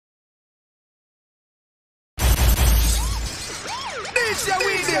DJ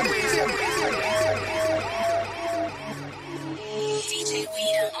Weedim. DJ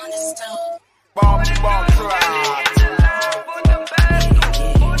Weedim on the stove. Bomb cloud.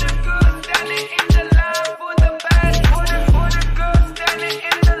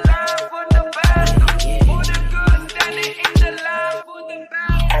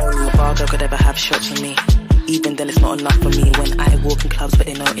 Girl could ever have shots on me. Even then it's not enough for me. When I walk in clubs but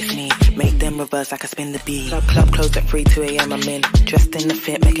they know it's me. Make them reverse like I spin the beat. Club closed at 3, 2 a.m. I'm in. Dressed in the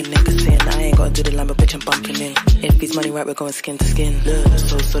fit, making niggas sin. I ain't gotta do the Lambo, bitch, I'm bumping in. If he's money right, we're going skin to skin. Look,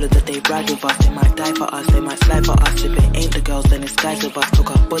 so solid that they ride with us. They might die for us, they might slide for us. If it ain't the girls, then it's guys with us.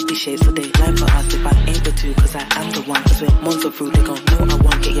 Took our body shape so they line for us. If I ain't the two, cause I am the one. Cause we're MONZO fruit, they gon' know I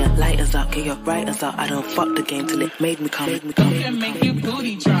want. Get your lighters up, get your writers up. I don't fuck the game till it made me come. Can make your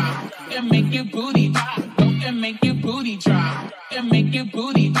booty drop. Can make your booty drop. Can make your booty drop. Can make your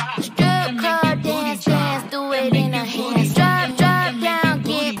booty drop. Strip club dance, do it in a hand. Drop down,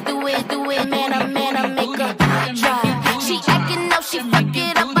 get do it, man, I make her drop. She acting up, she fuck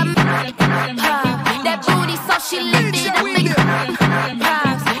it up, I make pop. That booty so she lift it up and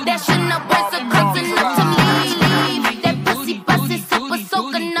pops. That shit no price of close enough to leave. That pussy bustin' super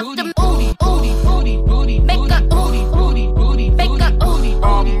soak enough to make her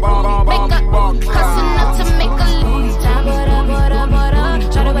cuss enough to make her lose.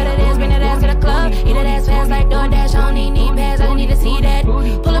 Try to wear that ass, bring that ass to the club. Eat that ass fast like DoorDash, I don't need pads, I don't need to see that.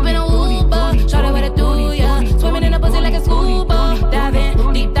 Pull up in a Uber, try to wear it through, yeah. Swimming in a pussy like a scuba. Dive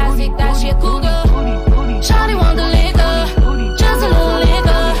in, deep dive, sick dive, she a cougar. Shawty want the liquor, just a little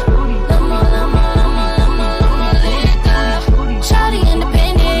liquor. More liquor. Shawty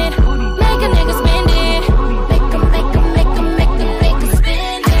independent, make a nigga spend it. Make her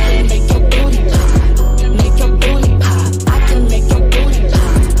spend it. Make your booty pop, make your booty pop. I can make your booty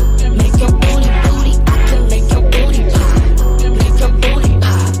pop, make your booty. I can make your booty pop, make your booty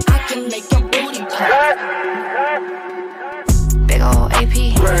pop. I can make your booty pop. Big ol' AP,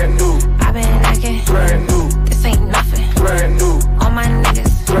 Brand new. I been lacking. Brand new. This ain't nothing. Brand new. All my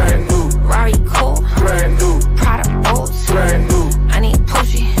niggas, Brand new. Rari cool, Brand new. Prada boots. Brand new. I need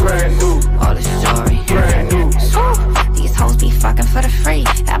Poochie, Brand new. all this jewelry. Brand new. Woo, these hoes be fucking for the free.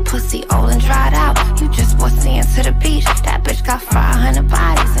 That pussy old and dried out. You just was seeing to the beach. That bitch got 500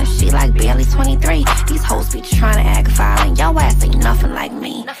 bodies and she like barely 23. These hoes be trying to act violent. Your ass ain't nothing like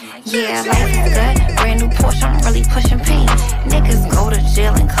me. Yeah, like that brand new Porsche, I'm really pushing P. Niggas go to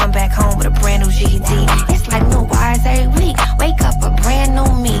jail and come back home with a brand new GD. It's like new wires every week. Wake up a brand new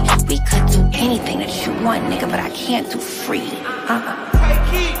me. We could do anything that you want, nigga, but I can't do free. Hey,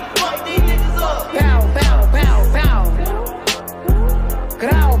 keep fuck these niggas up. Bow, bow, bow, bow.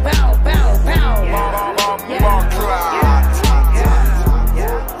 Growl, bow, bow, bow. Bomb cloud.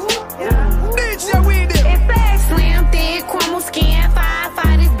 DJ Weedim. Slim, thick, crumble skin,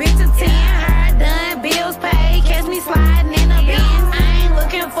 5'5", this bitch a 10. Her done, bills paid, catch me sliding in a Benz. I ain't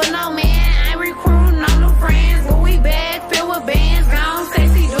looking for no man, I ain't recruiting no new friends. But we bag filled with bands, gone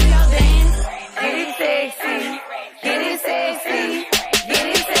sexy, do your dance. Get it sexy, get it sexy, get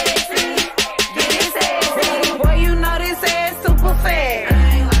it sexy, get it sexy. Boy, you know this ass super fat.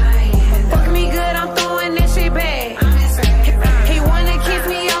 Fuck me good, I'm throwing that shit back. He wanna kiss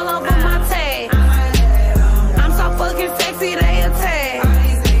me all over my tag. I'm so fucking sexy, they attack.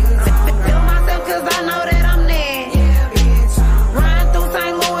 Feel myself cause I know that I'm next. Riding through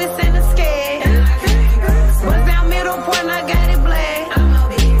St. Louis in the skate. Bust down middle point, I got it black.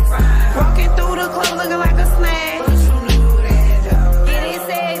 Walking through the club looking like a snack. Get it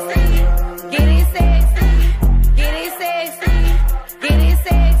sexy, get it sexy, get it sexy, get it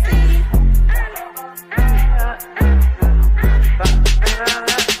sexy.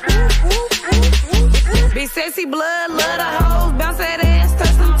 Be sexy blood, love the hoes, bounce that ass,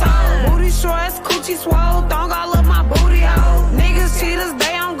 touch them toes. Booty shorts, coochie swole, thong all up my booty hole. Niggas cheaters,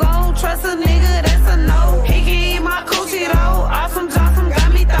 they on gold, trust a nigga, that's a no. He can eat my coochie though, awesome Johnson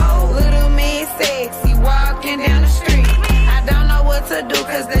got me though. Little me sexy, walking down the street. I don't know what to do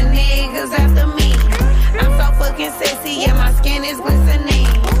cause the niggas after me. I'm so fucking sexy, yeah my skin is glistening.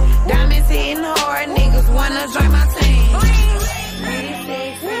 Diamonds hitting hard, niggas wanna join my team. Get it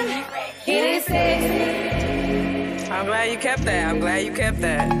sexy, get it sexy. I'm glad you kept that. I'm glad you kept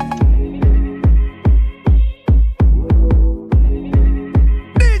that.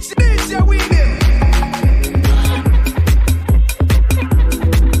 DJ Weedim.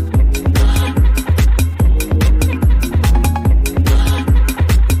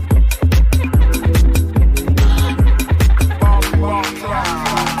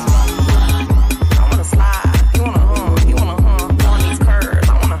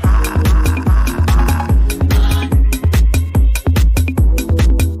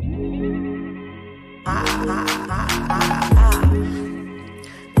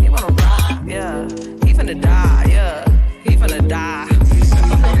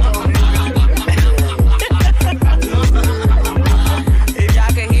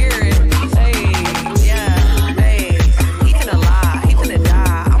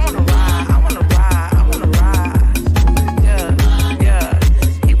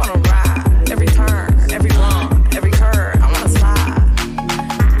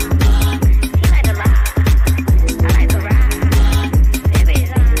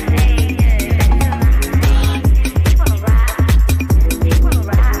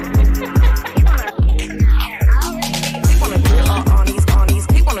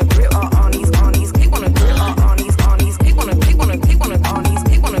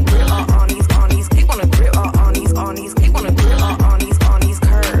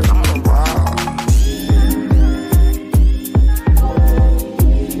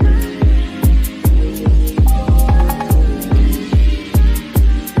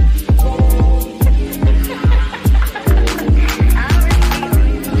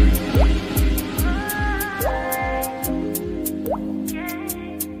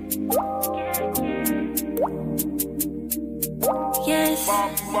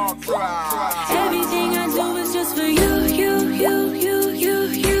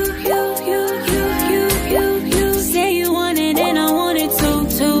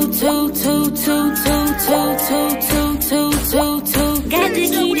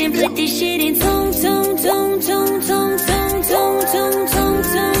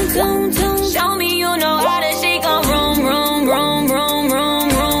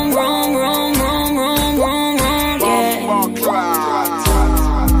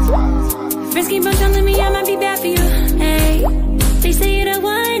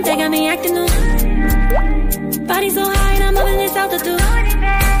 got me acting new. Body so high and I'm up in this altitude.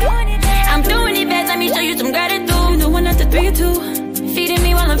 I'm doing it best, let me show you some gratitude. You know 1 after 3 or 2. Feeding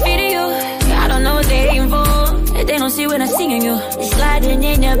me while I'm feeding you. I don't know what they hating for. They don't see what I'm singing you. Sliding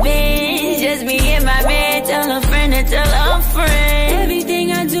in your bed, just me and my man. Tell a friend to tell a friend.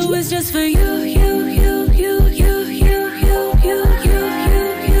 Everything I do is just for you, you, you, you, you, you, you, you, you, you,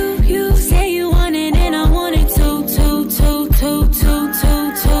 you, you. Say you want it and I want it too, too, too, too, too,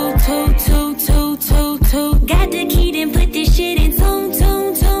 too, too, too, too, too, too, too. Got the key, then put this shit in tune,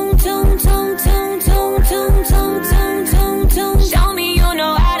 tune, tune, tune, tune, tune, tune, tune, tune, tune, tune, tune. Show me you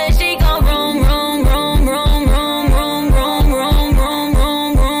know how to shake a room, room, room, room, room, room, room, room, room,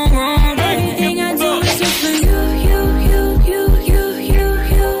 room, room, room. Everything I do is just for you, you, you, you, you, you,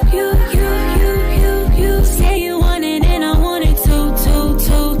 you, you, you, you, you. Say you want it and I want it too, too,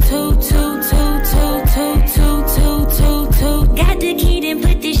 too, too, too, too, too, too, too, too, too. Got the key, then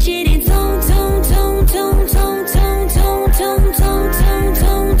put this shit in tune, tune, tune, tune, tune, tune, tune, tune, tune, tune,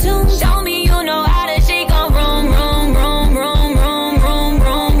 tune, tune. Show me you know how to shake a room, room, room, room, room, room, room,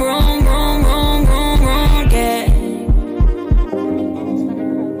 room, room, room, room, room, yeah.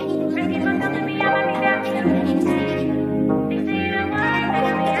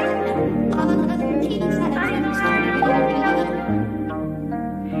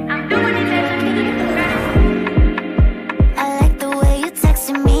 I like the way you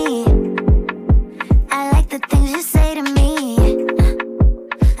texting me. I like the things you say to me.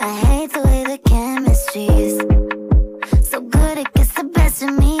 I hate the way the chemistry is so good it gets the best of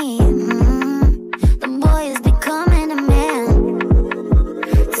me. The boy is becoming a man.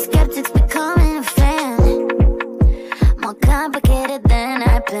 The skeptic's becoming a fan. More complicated than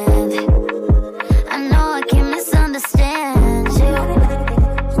I planned. I know I can misunderstand you.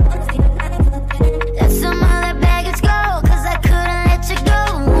 Let some other baggage go, 'cause I couldn't let you go.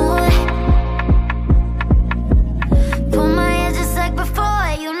 Pull my hair just like before.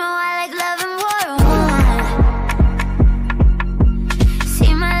 You know I like loving war.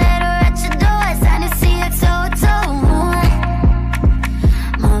 See my letter at your door. Signed to see it toe.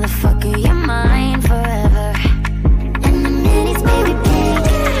 Motherfucker, you're mine forever. And the minutes, baby, pink.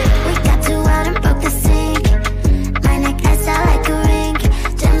 We got too out and broke the sink. My neck iced out like a ring.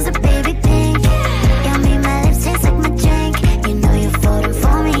 Gems a baby pink. Yummy, my lips taste like my drink. You know you're floating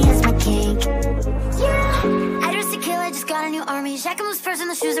for me as my king. I dressed to kill, I just got a new army. Jacqueline was first in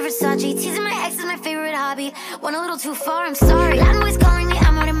the shoes of Versace. Teasing my ex is my favorite hobby. Went a little too far, I'm sorry. Latin boys calling me,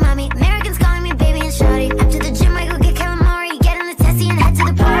 I'm out of mommy. Americans calling me baby and shawty. After the gym, I go get calamari. Get in the testy and head to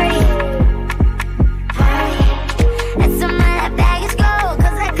the party. Let some of that baggage go,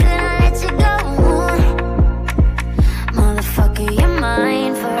 'cause I couldn't let you go. Motherfucker, you're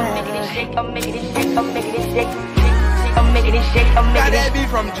mine forever. I'm making it shake, I'm making it shake, I'm making it shake, I'm Got making that it. beat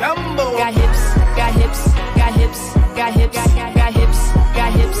from Jumbo. Got hips, got hips, got hips, got hips, got hips,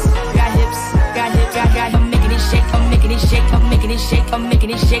 got hips, got hips, got hips, got. I'm making it shake, I'm making it shake, I'm making it shake, I'm making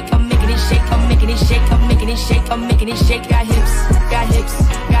it shake, I'm making it shake, I'm making it shake, I'm making it shake, I'm making it shake. Got hips, got hips,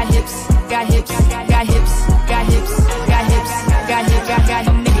 got hips, got hips, got hips, got hips, got hips, got hips, got.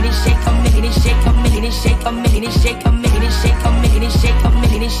 I'm making it shake, I'm making it shake, I'm making it shake, I'm making it shake, I'm making it shake, I'm making it shake, I'm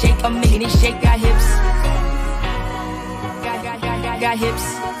making it shake, I'm making it shake. Got hips, got hips.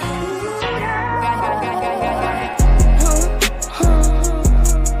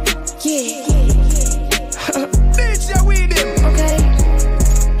 Yeah. DJ Weedim. Okay.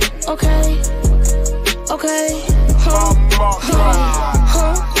 Okay. Okay.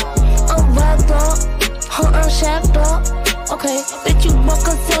 I'm wrapped up. I'm shacked up. Okay. Bitch, you walk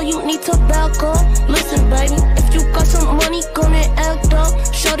until you need to back up. Listen, baby, if you got some money, gonna act up.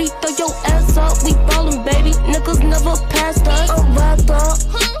 Shorty, throw your ass up. We ballin', baby. Niggas never passed us. I'm wrapped up.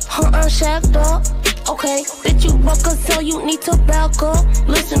 I'm shacked up. Okay, bitch, you walk until you need to back up.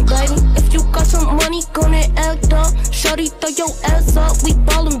 Listen, baby, if you got some money, gonna act up. Shorty, throw your ass up. We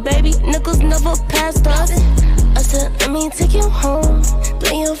ballin', baby. Niggas never passed us. I said, let me take you home.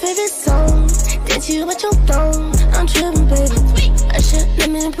 Play your favorite song. Dance you with your thong. I'm trippin', baby. I said, let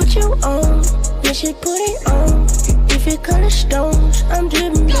me put you on. You should put it on. If it kinda stones, I'm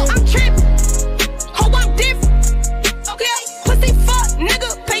drippin', baby. I'm trippin'. Ho, I'm different. Okay, pussy fuck, nigga,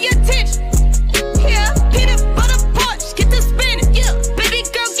 pay attention. Yeah, hit it for the punch, get to spinning. Yeah, baby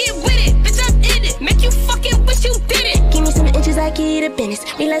girl, get with it. Bitch, I'm in it. Make you fucking wish you did it. Give me some inches, I give you the business.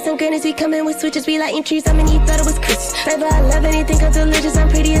 We like some goodness, we coming with switches. We lighting trees, I'ma need thought it was Christmas. Baby, I love anything I'm delicious. I'm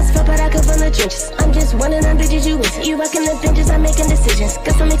pretty as fuck, but I come from the trenches. I'm just one of them bitches you with. You rockin' the benches, I'm making decisions.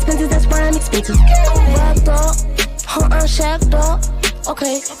 Got some expenses, that's why I'm expensive. Wrapped up, I'm shacked up.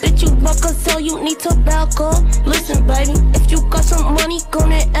 Okay, bitch, you walk until you need to back up. Listen, baby, if you got some money,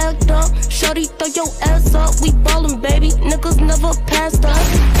 gonna act shorty, throw your ass up. We ballin', baby. Niggas never passed us.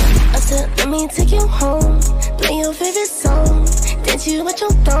 I said, let me take you home. Play your favorite song. Dance you with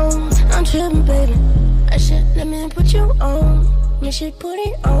your thong. I'm trippin', baby. I said, let me put you on. Me should put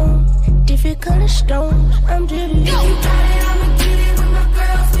it on. Different color stones. I'm drippin'. If you got it, I'ma get it with my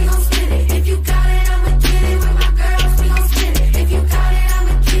girls. We gon' split it. If you got it, I'ma get it with my girls. We gon' split it. If you got it,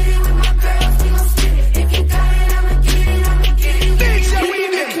 I'ma get it with my girls. We gon' split it. If you got it, I'ma get it. We be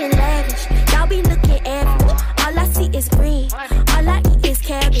looking lavish. Y'all be looking average. All I see is green. All I eat is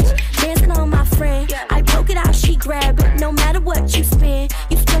cabbage. Dancing on my friend. I broke it out, she grab it. No matter what you spend,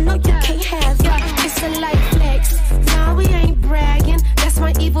 you still know you can't have it. It's a light flex. Nah, we ain't bragging. That's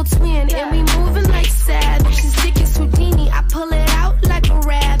my evil twin. And we moving like savage. She's sick as Houdini. I pull it out like a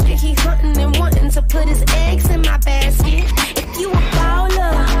rabbit. He hunting and wanting to put his eggs in my basket. If you a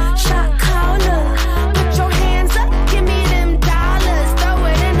baller, shot caller, put your hands up, give me them dollars. Throw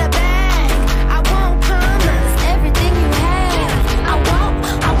it in the bag. I want commas, everything you have. I want.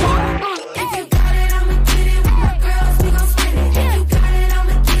 If you got it, I'ma get it with my girls. We gon' split it. If you got it,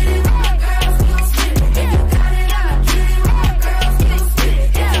 I'ma get it with my girls. We gon' split it. If you got it, I'ma get it with my girls. We gon' split it.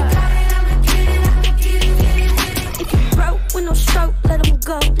 If you got it, I'ma get it. If you broke with no stroke, let him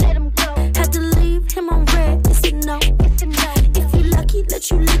go. Had to leave him on red. It's a no. If you lucky, let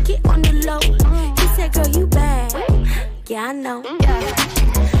you lick it on the low. He said, girl, you bad. Yeah, I know.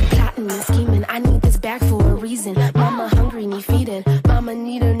 Plotting and scheming, I need this back for a reason. Mama hungry, me feeding. Mama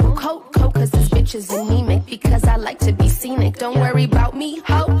need a new coat, cause this bitch is anemic. Because I like to be scenic. Don't worry about me,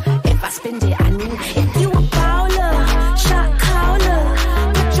 ho. If I spend it, I need it. If you a baller, shot caller,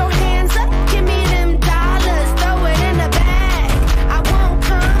 put your hands up, give me them dollars. Throw it in the bag. I want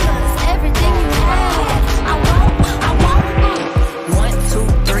commas, everything you have. I want. 1, 2,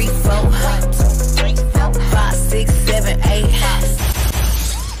 3, 4, 5, 6, 7, 8.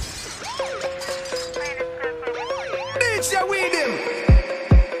 DJ Weedim.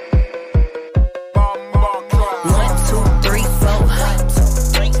 1, 2, 3, 4,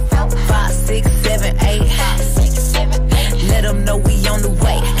 5, 6, 7, 8. Let them know we on the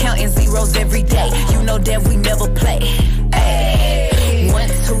way. Counting zeros every day. You know that we never play. Ay. 1,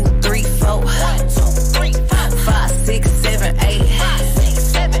 2, 3, 4, 5, 6, 7, 8.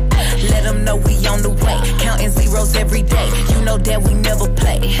 Let them know we on the way. Counting zeros every day. You know that we never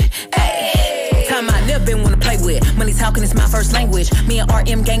play. Ay. Time I never been one to play with. Money talking is my first language. Me and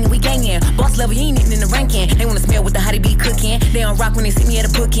RM gang, we gangin'. Boss level, you ain't even in the ranking. They wanna smell what the hottie be cooking. They don't rock when they see me at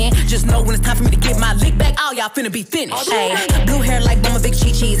a booking. Just know when it's time for me to get my lick back, all y'all finna be finished. Ay. Blue hair like Mama Big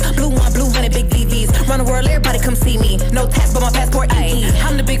Chi-Chi's. Blue one, blue honey, big DVs. Run the world, everybody come see me. No tax, but my passport Ay.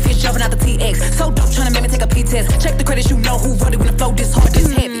 I'm the big fish jumping out the TX. So dope, tryna make me take a P-test. Check the credits, you know who run it when the flow this hard,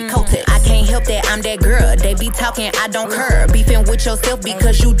 this heavy. Coated. I can't help that, I'm that girl. They be talking, I don't care. Beefing with yourself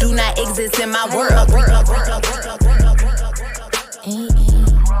because you do not exist in my world.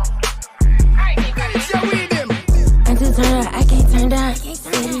 Until turn up, I can't turn down.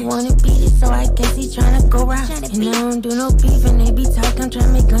 Said he wanna beat it, so I guess he tryna go round. And I don't do no beef, and they be talking,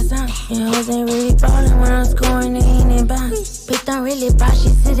 tryna make us sound. And hoes ain't really ballin' when I'm scoring, they ain't in bounds. Bitch don't really bout, she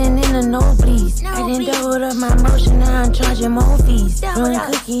sitting in the nosebleeds. I done doubled up my motion, now I'm charging more fees. Doing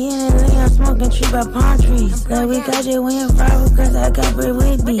cookie in the lane, I'm smoking tree by palm trees. Like we got you win forever, cause I got bread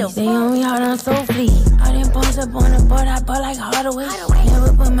with beef. They on me hard on so fleet. All them points up on the board, I bought like Hardaway.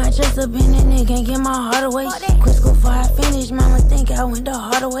 Never put my chest up in it, nigga, can't get my heart away. Quit school before I finish, mama think I went the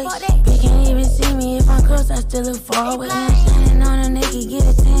hard away. They can't even see me if I'm close, I still look far away. I'm shining on a nigga, get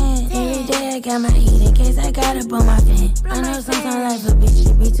a 10. Every day I got my heat in case I gotta blow my fan. I know sometimes life a bitch,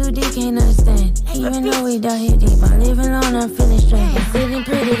 it be too deep, can't understand. Even though we down here deep, I'm living alone, I'm feeling strange. I'm sitting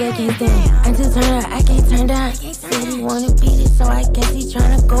pretty, they can't stand. Until turn up, I can't turn down. Said he wanna beat it, so I guess he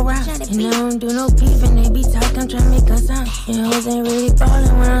tryna go round. And I don't do no beef, and they be talking, tryna make us sound. And hoes ain't really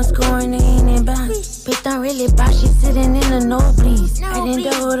ballin' when I'm scoring, they ain't in bounds. Bitch don't really bout, she sitting in the nosebleeds. I done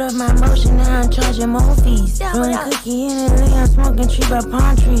doubled up my motion, now I'm charging more fees. Doing cookie in the lane, I'm smoking tree by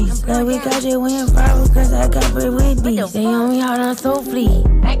palm trees. Like we got you win forever, cause I got bread with beef. They on me hard on so fleet.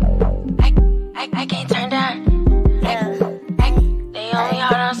 I can't turn down. They on me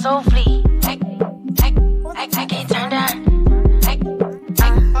hard on so fleet. I can't turn down. They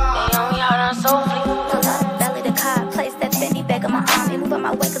on me hard on so fleet. Pull up, belly the car, place that Fendi bag on my arm. They move on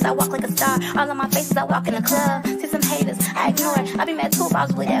my way cause I walk like a star. All on my faces, I walk in the club. See some haters, I ignore it. I be mad too if I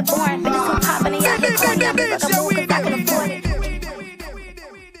was really that boring. Bitches too poppin' and y'all here corny. I move like a move cause I can afford it.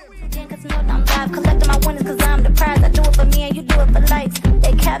 Cause no, I'm live, collecting my winners cause I'm the prize. I do it for me and you do it for likes.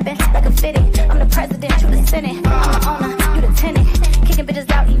 They capping like a fitting. I'm the president, you the senate. I'm the owner, you the tenant. Kicking bitches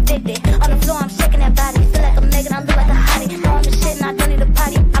out, evicted. On the floor, I'm shaking that body. Feel like I'm naked, I look like a hottie. Know I'm the shit and I don't need a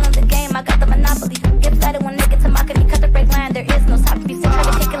potty. I'm on the game, I got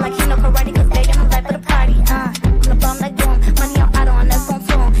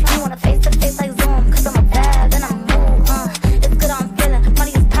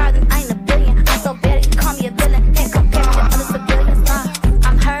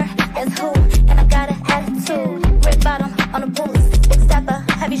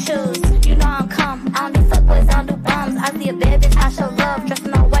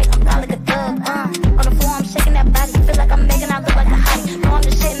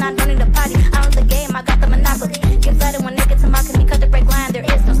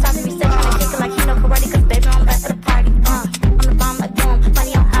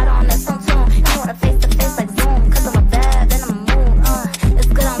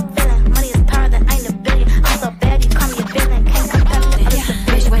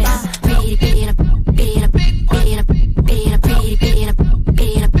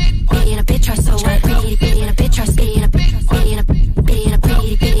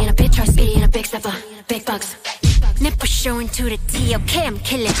to the T, okay, I'm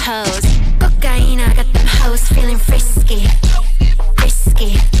killing hoes. Cocaine, I got them hoes feeling frisky.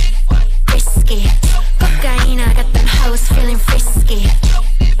 Frisky, frisky. Cocaine, I got them hoes feeling frisky.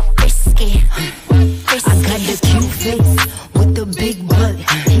 Frisky, frisky. I got the cute face with the big butt.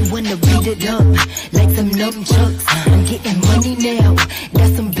 He wanna beat it up like some nunchucks. I'm getting money now,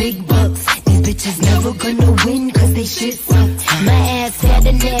 that's some big bucks. These bitches never gonna win cause they shit suck. My ass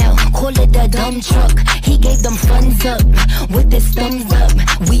fatter now, call it a dumb truck. He gave them funds up with his thumbs up.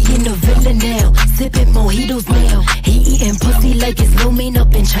 We in the villa now, sipping mojitos now. He eating pussy like it's lo mein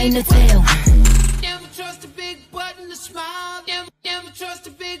up in Chinatown. Never trust a big butt and a smile. Never trust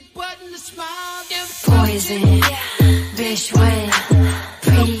a big butt and a smile. Poison, bitch wet.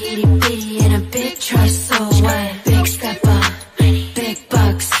 Pretty itty bitty in a big trust, so what? Big stepper, big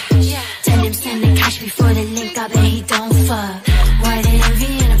bucks. Tell him send the cash before the link, I bet he don't fuck. White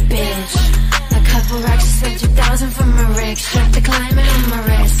envy in a bitch. A couple racks, spent 2,000 from a Rick. Strap the climbing on my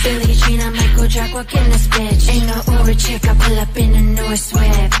wrist. Billie Jean, I might go drag walk in this bitch. Ain't no Uber chick, I pull up in the newest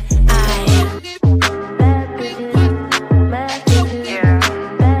whip.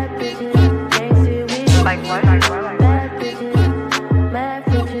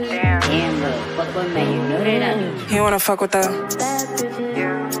 He wanna fuck with her.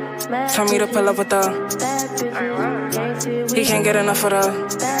 Tell me to pull up with her. He can't get enough of her.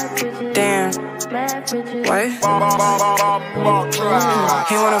 Damn. What?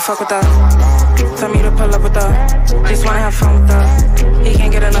 He wanna fuck with her. Tell me to pull up with her. Just wanna have fun with her. He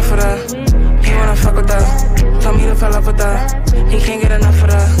can't get enough of her. He wanna fuck with her. Tell me to pull up with her. He can't get enough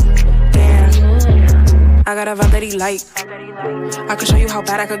of her. Damn. I got a vibe that he like. I could show you how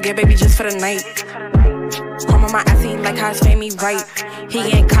bad I could get, baby, just for the night. Come on my ass, he like how it's made me right. He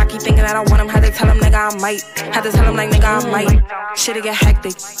ain't cocky, thinking that I want him. Had to tell him, nigga, I might. Had to tell him, like, nigga, I might. Shit'll get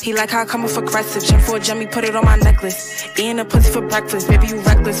hectic. He like how I come off aggressive. Jump for a jummy, put it on my necklace. Eating a pussy for breakfast. Baby, you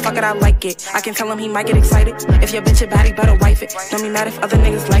reckless. Fuck it, I like it. I can tell him he might get excited. If your bitch a baddie, better wife it. Don't be mad if other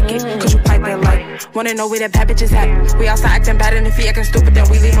niggas like it. Cause you pipe that like. Wanna know where that bad bitch is at. We outside acting bad, and if he acting stupid, then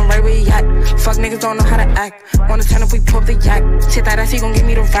we leave him right where he at. Fuck niggas don't know how to act. Wanna turn if we pull up the yak. Shit that ass, he gon' give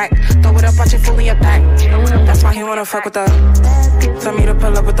me the rack. Throw it up, watch it full in your back. That's why he wanna fuck with her. Tell me to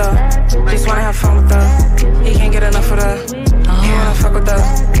pull up with her. Just wanna have fun with her. He can't get enough of her. He wanna fuck with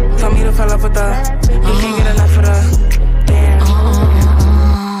her. Tell me to pull up with her. He can't get enough of her. Damn.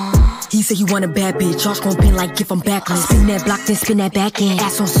 He said he want a bad bitch. Josh gon' pin like if I'm backless. Spin that block, then spin that back end.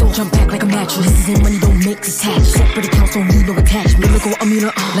 Ass on soul, jump back like a mattress. This isn't money, don't mix, attach. Separate accounts, don't need no attachment. Look go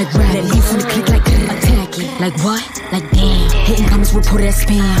Amina, like rap. That leaves from the click like attack it. Like what? Like damn. Hitting comments, report that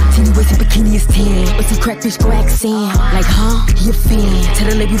spam. Teeny waist and bikini is 10. But see crack bitch, go ask Sam. Like huh? He a fan.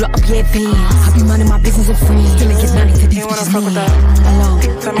 Tell the label to up your advance. I be minding my business and friends. Still get money to these bitches, man. Hello.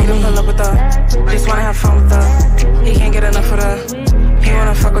 Tell me to pull up with her. Just wanna have fun with her. He can't get enough of her. He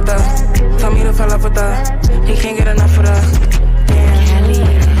wanna fuck with her. Tell me to pull up with her. He can't get enough of her. Damn. Kaliii.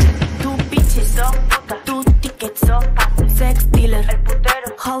 Tu bitches son puta. Tu tickets son pata. Sex dealer. El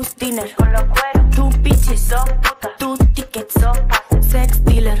putero. House dinner. Con los cueros. Tu bitches son puta. Tu tickets son pata. Sex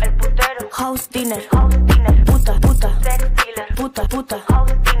dealer. El putero. House dinner. House dinner. Puta, puta. Sex dealer. Puta, puta.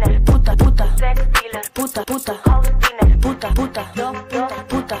 House dinner. Puta, puta. Sex dealer. Puta, puta. House dinner. Puta, puta. Do,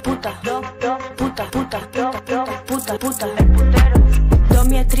 puta, puta, puta. Do, puta, puta. Do, puta, puta. El putero.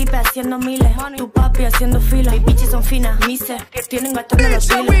 Mi tripe haciendo miles, tu papi haciendo fila. Mis bitches son finas, mise, tienen gastando los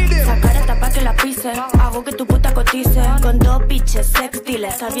biles. Sacar esta pa' que la pise, hago que tu puta cotice. Con dos bitches, sex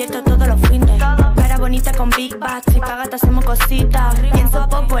dealers, abierto todos los fines. Cara bonita con big bats, si pagas te hacemos cositas. Pienso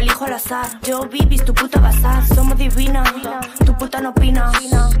poco, elijo al azar. Yo vivis tu puta bazar, somos divinas. Tu puta no opina.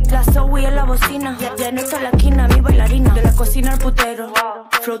 La Zowi en la bocina, ya no está en la esquina, mi bailarina. De la cocina al putero,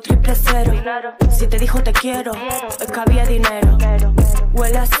 flow 000. Si te dijo te quiero, es que había dinero.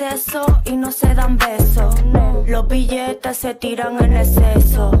 Huele a seso y no se dan besos. Los billetes se tiran en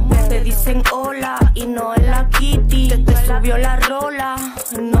exceso. Te dicen hola y no es la kitty. Te subió la rola,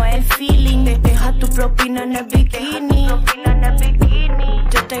 no es el feeling. Deja tu propina en el bikini.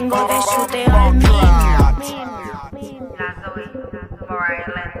 Yo tengo de chute al mini. La Zowi,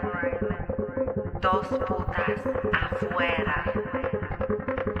 BreezyLYN. Dos putas afuera.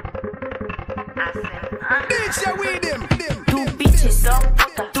 Hacen Weedim. Tu bitches son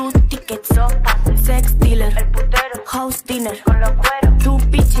puta. Tu tickets son pata. Sex dealer. El putero. House dinner. Con los cueros. Tu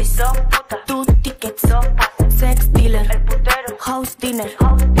bitches son puta. Tu tickets son pata. Sex dealer. El putero. House dinner.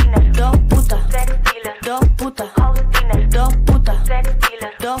 House dinner. Dos putas. Sex dealer. Dos putas. House dinner. Dos putas. Sex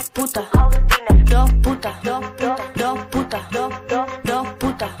dealer. Dos putas. House dinner. Dos putas. Dos putas. Dos putas. Dos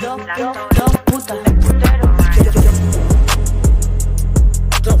putas. Dos putas. El putero.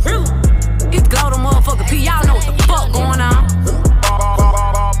 It's Glow the motherfucker P, y'all know what the fuck going on.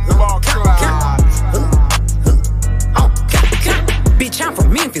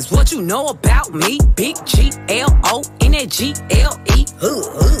 What you know about me? Big G-L-O-N-A-G-L-E.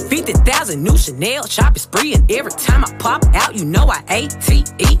 50,000 new Chanel shopping spree, and every time I pop out, you know I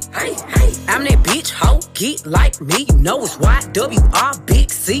A-T-E. I'm that bitch hoe, get like me, you know it's Y-W-R, big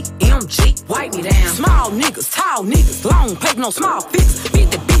C-M-G. Wipe me down. Small niggas, tall niggas, long paper, no small fix.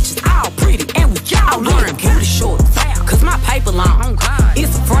 50 bitches, all pretty, and we all wearing booty shorts, cause my paper long.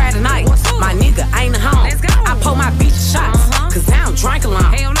 It's a Friday night, my nigga ain't at home. I pour my bitch shots, cause I don't drink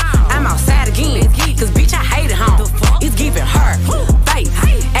alone. I'm outside again, cause bitch I hate it home. It's giving her face,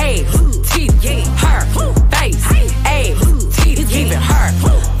 ass, titty, her face, ass, titty. It's giving her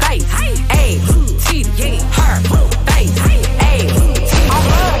face, ass, titty, her face, ass, titty.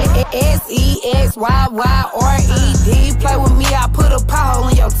 S-E-X-Y-Y-R-E-D. Play with me, I put a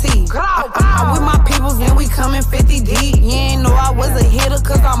pothole in your teeth. I'm with my peoples and we coming 50 deep. You ain't know I was a hitter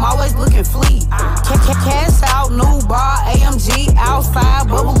cause I'm always looking fleet. Cash out, new bar, AMG, outside,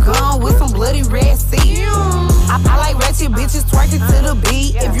 bubble gum with some bloody red seat. I like ratchet bitches twerking to the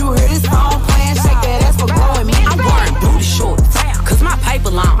beat. If you hear this song playing, shake that ass for blowing me. I'm wearing booty shorts, cause my paper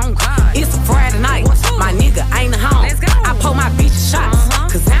long. It's a Friday night, my nigga ain't at home. I pour my bitch shots,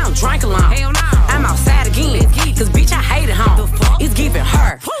 cause I don't drink alone. I'm outside again, cause bitch I hate it home. It's giving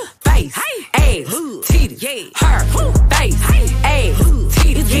her face, ass, titty, her face, ass,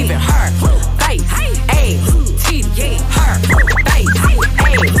 titty. It's giving her face, ass, titty, her face, ass,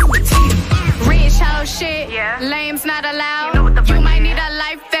 titty. Rich hoe shit, lame's not allowed. You might need a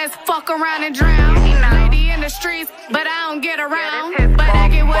life vest, fuck around and drown. Lady in the streets, but I don't get around. But I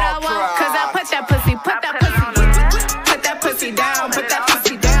get what I want, cause I put that pussy down, put that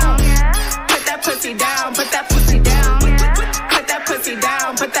pussy down. Put that pussy down, put that pussy down. Put that pussy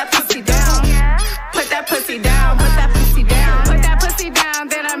down, put that pussy down. Put that pussy down, put that pussy down. Put that pussy down,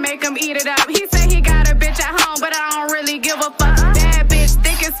 then I make him eat it up. He say he got a bitch at home, but I don't really give a fuck. Bad bitch,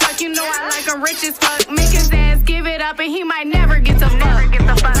 thick as fuck, you know I like him rich as fuck. Make his ass give it up and he might never get to fuck.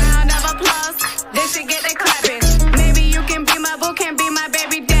 Round of applause, this shit get they clapping. Maybe you can be my boo, can be my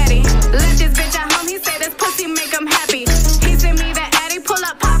baby daddy. Let this bitch at home, he say this pussy make him happy. He send me the addy, pull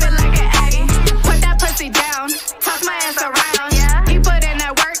up, pop it like an addy. Put that pussy down, toss my ass around. He put in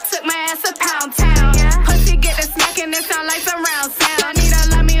that work, took my ass to Pound Town. Pussy get the smacking, it sound like some round sound. I need a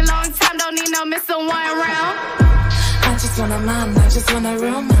love me long time, don't need no missing one round. I just want a man, I just want a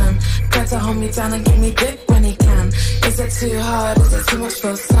real man. Got to hold me down and give me dick when he can. Is it too hard, is it too much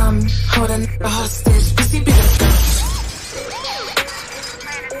for some? Hold a nigga hostage, pussy be the bitch.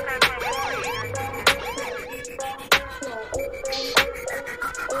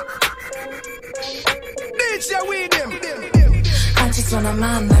 I just want a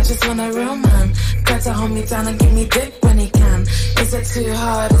man, I just want a real man. Got to hold me down and give me dick when he can. Is it too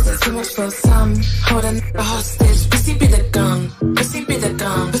hard, is it too much for some? Hold a nigga hostage, pussy be the gun. Pussy be the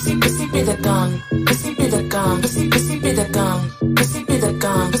gun, pussy be the gun. Pussy be the gun, pussy be the gun. Pussy be the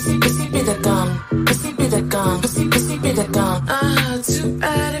gun, pussy be the gun. Pussy be the gun, pussy be the gun. Too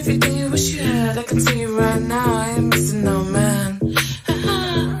bad, everything you wish you had. I can tell you right now, I ain't missing no man.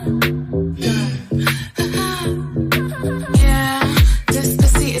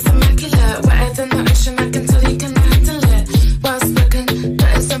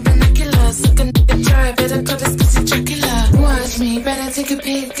 Take a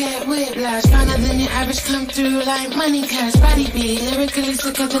pic, get whiplash. Finer than your average, come through like money cash. Body beat, lyrically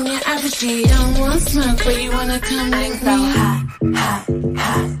slicker than your average G. Don't want smoke, but you wanna come link me. So hot, hot,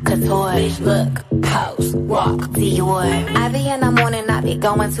 hot. Couture, look, pose, walk, Dior. I be in the morning, I be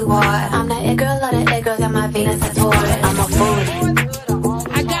going too hard. I'm the it girl, of the it girls, and my Venus is Taurus. I'm a fool.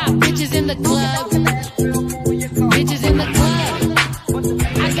 I got bitches in the club. Bitches in the club.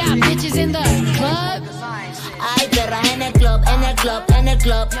 I got bitches in the club. Ay, perra en el club, en el club, en el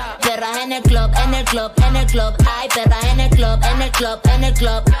club. Perra en el club, en el club, en el club. Ay, perra en el club, en el club, en el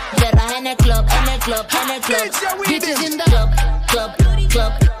club. Perra en el club, en el club, en el club. Bitches in the club, club,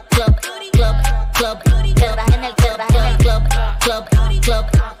 club, club, club, club. Perra en el club, club, club, club,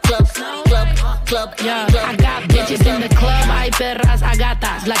 club, club, club. Yeah, I got bitches in the club. Ay, perras, a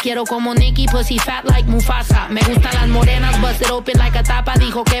gatas. La quiero como Nicki, pussy fat like Mufasa. Me gustan las morenas, bust it open like a tapa.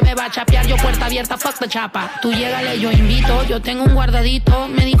 Dijo que me va a chapear, yo puerta abierta, fuck the chapa. Tú llégale, yo invito, yo tengo un guardadito.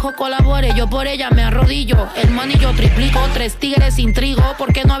 Me dijo colabore, yo por ella me arrodillo. El money yo triplico, 3 tigres sin trigo.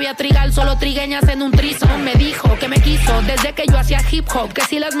 Porque no había trigal, solo trigueñas en un trizo. Me dijo que me quiso desde que yo hacía hip hop. Que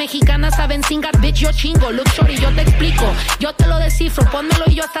si las mexicanas saben singar, bitch, yo chingo. Look shorty, yo te explico, yo te lo descifro. Pónmelo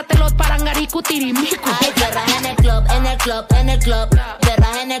y yo hasta te los parangarico tirimico. Ay, perra en el club, en el club, en el club.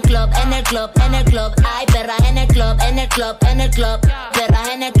 Perra en el club, en el club, en el club. Ay, perra en el club, en el club, en el club.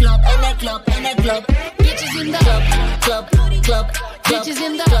 Perra en el club, en el club, en el club. Bitches in the club, club, club, Bitches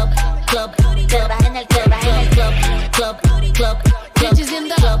in the club, club, club, en el club, club, club, club. Bitches in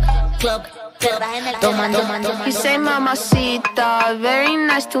the club, club, club, en el club. You say mamacita, very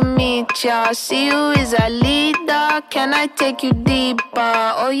nice to meet ya. See you is a leader, can I take you deeper?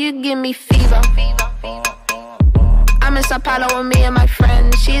 Oh, you give me fever. I'm in Sao Paulo with me and my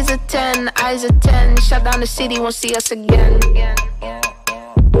friend. She's a 10, I's a 10. Shut down the city, won't see us again.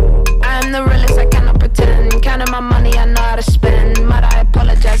 I'm the realest, I cannot pretend. Counting my money, I know how to spend. Might I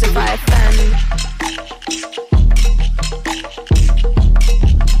apologize if I offend.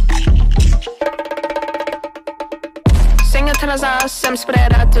 Atrasado, sempre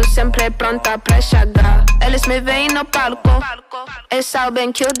rato, sempre pronta pra chegar. Eles me veem no palco, eles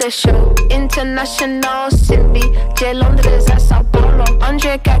sabem que eu deixo. International City, de Londres a São Paulo.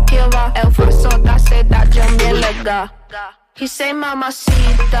 Onde quer que eu vá, eu faço da cidade eu me legal. He say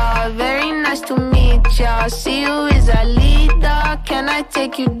mamacita, very nice to meet ya. See you is a leader, can I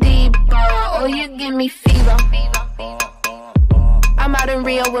take you deeper? Oh, you give me fever. I'm out in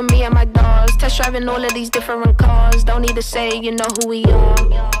Rio with me and my dogs, test driving all of these different cars. Don't need to say, you know who we are.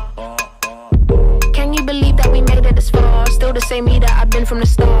 Can you believe that we made it this far? Still the same me that I've been from the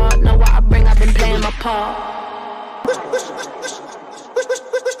start. Know what I bring, I've been playing my part.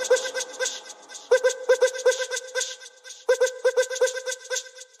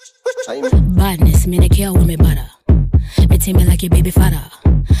 Badness, me they care with me butter. Me take me like your baby father.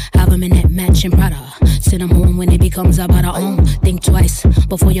 Have them in that matching Prada. Send them home when it becomes about our own. Think twice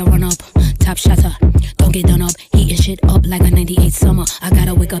before you run up. Top shatter, don't get done up. Heating shit up like a 98 summer. I got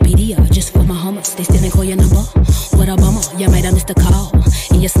a Wikipedia just for my hummus. They still ain't call your number. What a bummer, you might have missed the call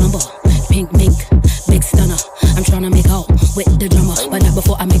in your slumber. Pink mink, big stunner. I'm tryna make out with the drummer, but not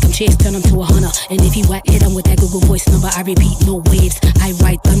before I make him chase, turn him to a hunter. And if he whack, hit him with that Google voice number. I repeat, no waves, I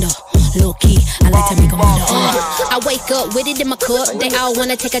ride thunder. Low key, I like to make him wonder. I wake up with it in my cup, they all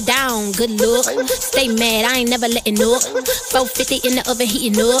wanna take her down. Good look, stay mad, I ain't never letting up. 450 in the oven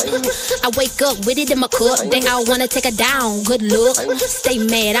heating up. I wake up with it in my cup, they all wanna take her down. Good look, stay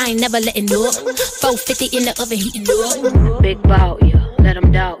mad, I ain't never letting up. 450 in the oven heating up. Big bout ya, let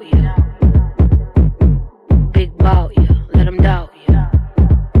him doubt ya. Big bout ya, let him doubt ya.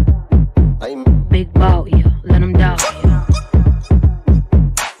 Big bout ya, let him doubt ya.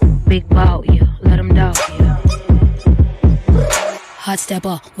 Big bout ya, let him doubt ya. Hot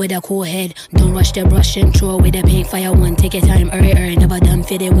stepper with a cool head. Don't rush the brush and throw away the paint. Fire one, take your time, never done.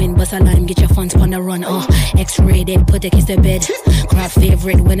 Fit it win, bust a line, get your funds on the run. X-rated, put the kids to bed. Crowd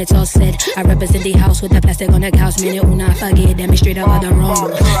favorite when it's all said. I represent the house with the plastic on the couch. Minute una forget, damn me straight up on the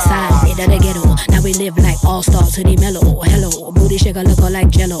wrong side of the ghetto. Now we live like all stars to the mellow. Hello, booty shaker look like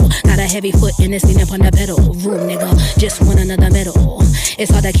jello. Got a heavy foot and it's leaning upon the pedal. Room nigga, just want another medal.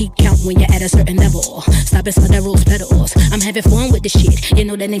 It's hard to keep count when you're at a certain level. Stop it for the rules pedals. I'm having fun with the shit. You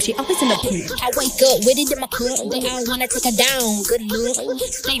know that name, she always in the pool. I wake up with it in my cup, they all wanna take her down. Good look,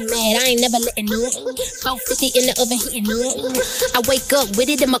 stay mad, I ain't never letting up. 450 in the oven heating up. I wake up with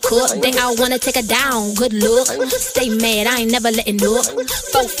it in my cup, they all wanna take her down. Good look, stay mad, I ain't never letting up.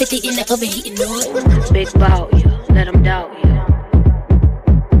 450 in the oven heating up. Big bout ya, let him doubt ya.